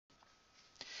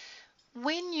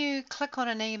When you click on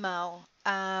an email,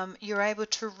 you're able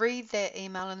to read that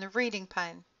email in the reading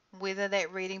pane, whether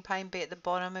that reading pane be at the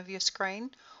bottom of your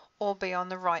screen or be on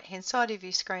the right hand side of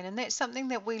your screen. And that's something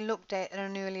that we looked at in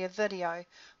an earlier video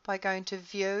by going to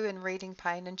View and Reading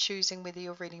Pane and choosing whether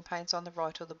your reading pane is on the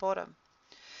right or the bottom.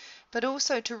 But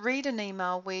also to read an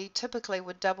email, we typically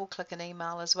would double click an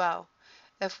email as well.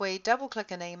 If we double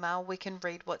click an email, we can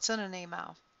read what's in an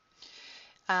email.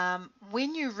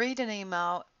 When you read an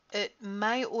email, it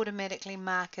may automatically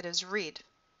mark it as read.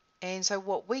 And so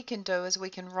what we can do is we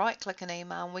can right click an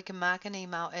email and we can mark an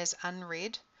email as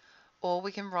unread, or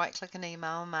we can right click an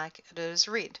email and mark it as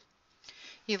read.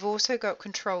 You've also got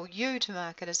Control U to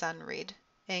mark it as unread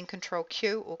and Control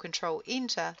Q or Control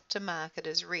Enter to mark it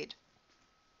as read.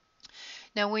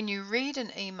 Now when you read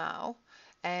an email,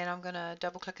 and I'm going to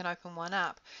double click and open one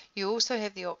up, you also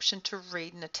have the option to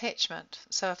read an attachment.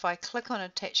 So if I click on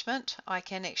attachment, I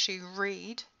can actually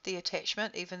read the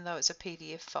attachment even though it's a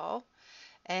PDF file,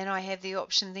 and I have the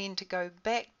option then to go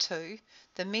back to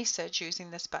the message using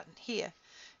this button here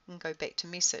and go back to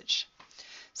message.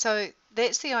 So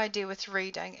that's the idea with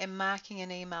reading and marking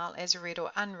an email as read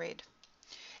or unread.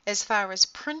 As far as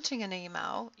printing an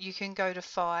email, you can go to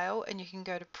File and you can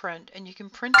go to Print, and you can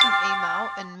print an email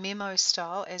in memo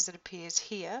style as it appears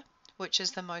here, which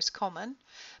is the most common,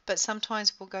 but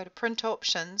sometimes we'll go to Print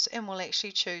Options and we'll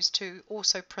actually choose to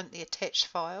also print the attached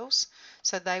files,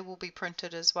 so they will be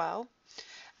printed as well.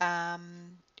 I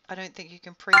don't think you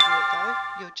can preview it though,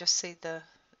 you'll just see the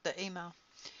email,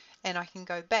 and I can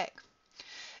go back.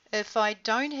 If I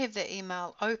don't have the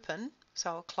email open, so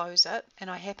I'll close it, and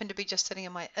I happen to be just sitting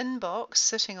in my inbox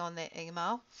sitting on that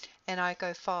email, and I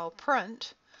go File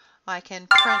Print, I can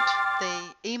print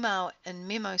the email in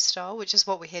memo style, which is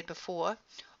what we had before,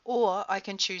 or I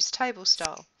can choose table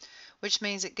style, which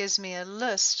means it gives me a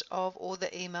list of all the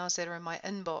emails that are in my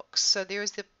inbox. So there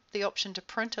is the option to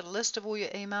print a list of all your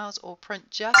emails or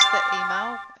print just the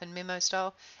email in memo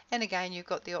style, and again you've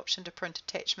got the option to print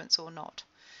attachments or not.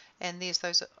 And there's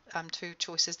those two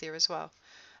choices there as well,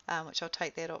 which I'll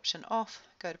take that option off,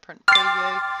 go to Print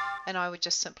Preview, and I would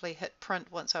just simply hit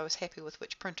print once I was happy with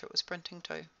which printer it was printing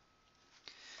to.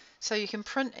 So you can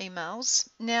print emails.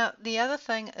 Now the other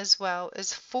thing as well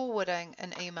is forwarding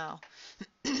an email.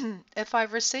 If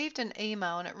I've received an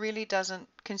email and it really doesn't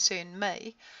concern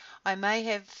me, I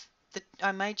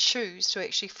may choose to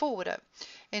actually forward it.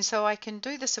 And so I can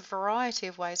do this a variety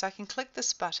of ways. I can click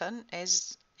this button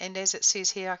and as it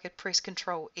says here, I could press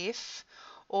Control F,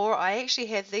 or I actually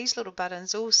have these little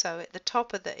buttons also at the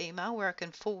top of the email where I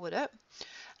can forward it,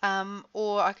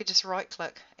 or I could just right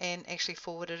click and actually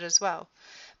forward it as well.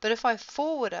 But if I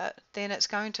forward it, then it's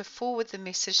going to forward the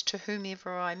message to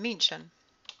whomever I mention.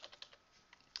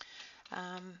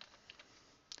 And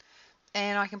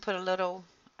I can put a little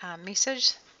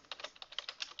message,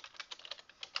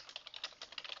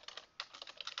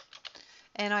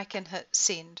 and I can hit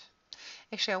send.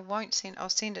 Actually, I won't send, I'll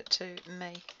send it to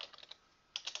me.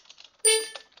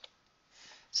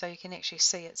 So you can actually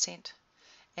see it sent,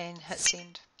 and hit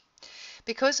send.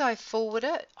 Because I forward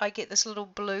it, I get this little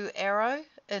blue arrow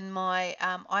in my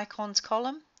icons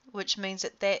column, which means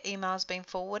that that email has been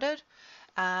forwarded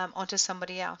onto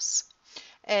somebody else.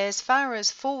 As far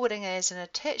as forwarding as an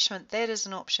attachment, that is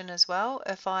an option as well.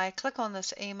 If I click on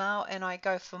this email and I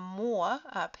go for more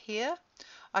up here,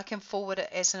 I can forward it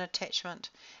as an attachment.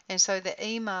 And so the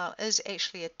email is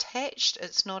actually attached,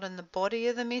 it's not in the body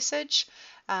of the message,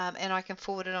 and I can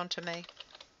forward it onto me.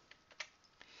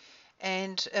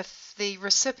 And if the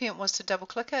recipient was to double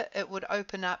click it, it would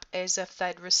open up as if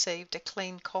they'd received a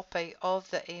clean copy of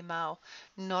the email,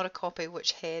 not a copy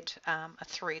which had a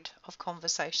thread of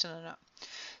conversation in it.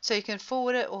 So you can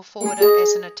forward it or forward it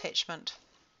as an attachment.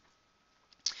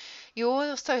 You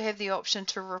also have the option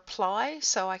to reply,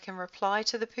 so I can reply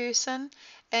to the person,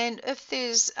 and if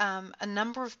there's a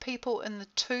number of people in the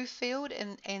to field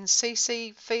and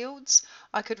CC fields,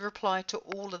 I could reply to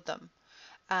all of them.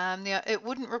 Now it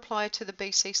wouldn't reply to the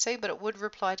BCC, but it would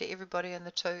reply to everybody in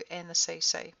the to and the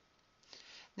CC. And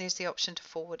there's the option to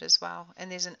forward as well,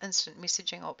 and there's an instant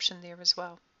messaging option there as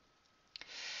well.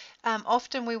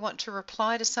 Often we want to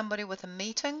reply to somebody with a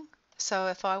meeting. So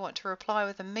if I want to reply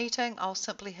with a meeting, I'll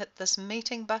simply hit this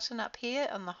meeting button up here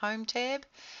on the home tab,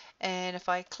 and if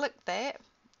I click that,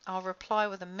 I'll reply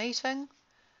with a meeting,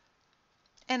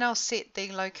 and I'll set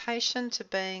the location to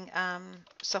being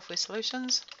Software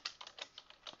Solutions.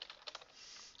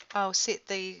 I'll set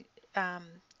the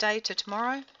day to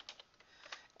tomorrow,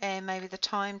 and maybe the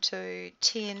time to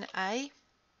 10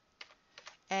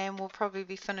 and we'll probably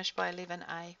be finished by 11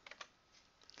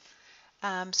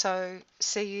 so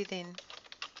see you then.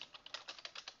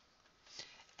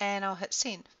 and I'll hit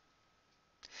send.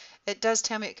 It does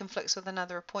tell me it conflicts with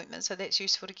another appointment, so that's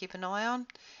useful to keep an eye on.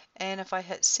 And if I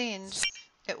hit send,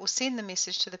 it will send the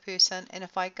message to the person, and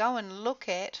if I go and look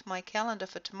at my calendar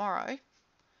for tomorrow,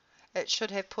 it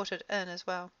should have put it in as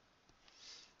well.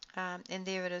 And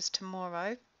there it is,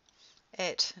 tomorrow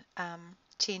at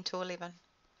 10 to 11.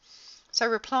 So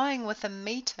replying with a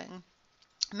meeting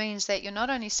means that you're not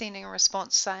only sending a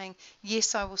response saying,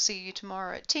 yes, I will see you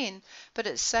tomorrow at 10, but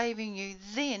it's saving you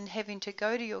then having to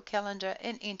go to your calendar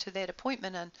and enter that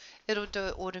appointment in. It'll do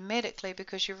it automatically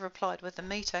because you've replied with a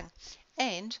meeting.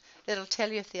 And it'll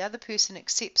tell you if the other person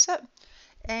accepts it,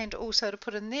 and also to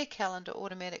put in their calendar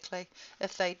automatically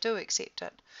if they do accept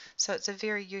it. So it's a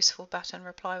very useful button,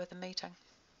 reply with a meeting.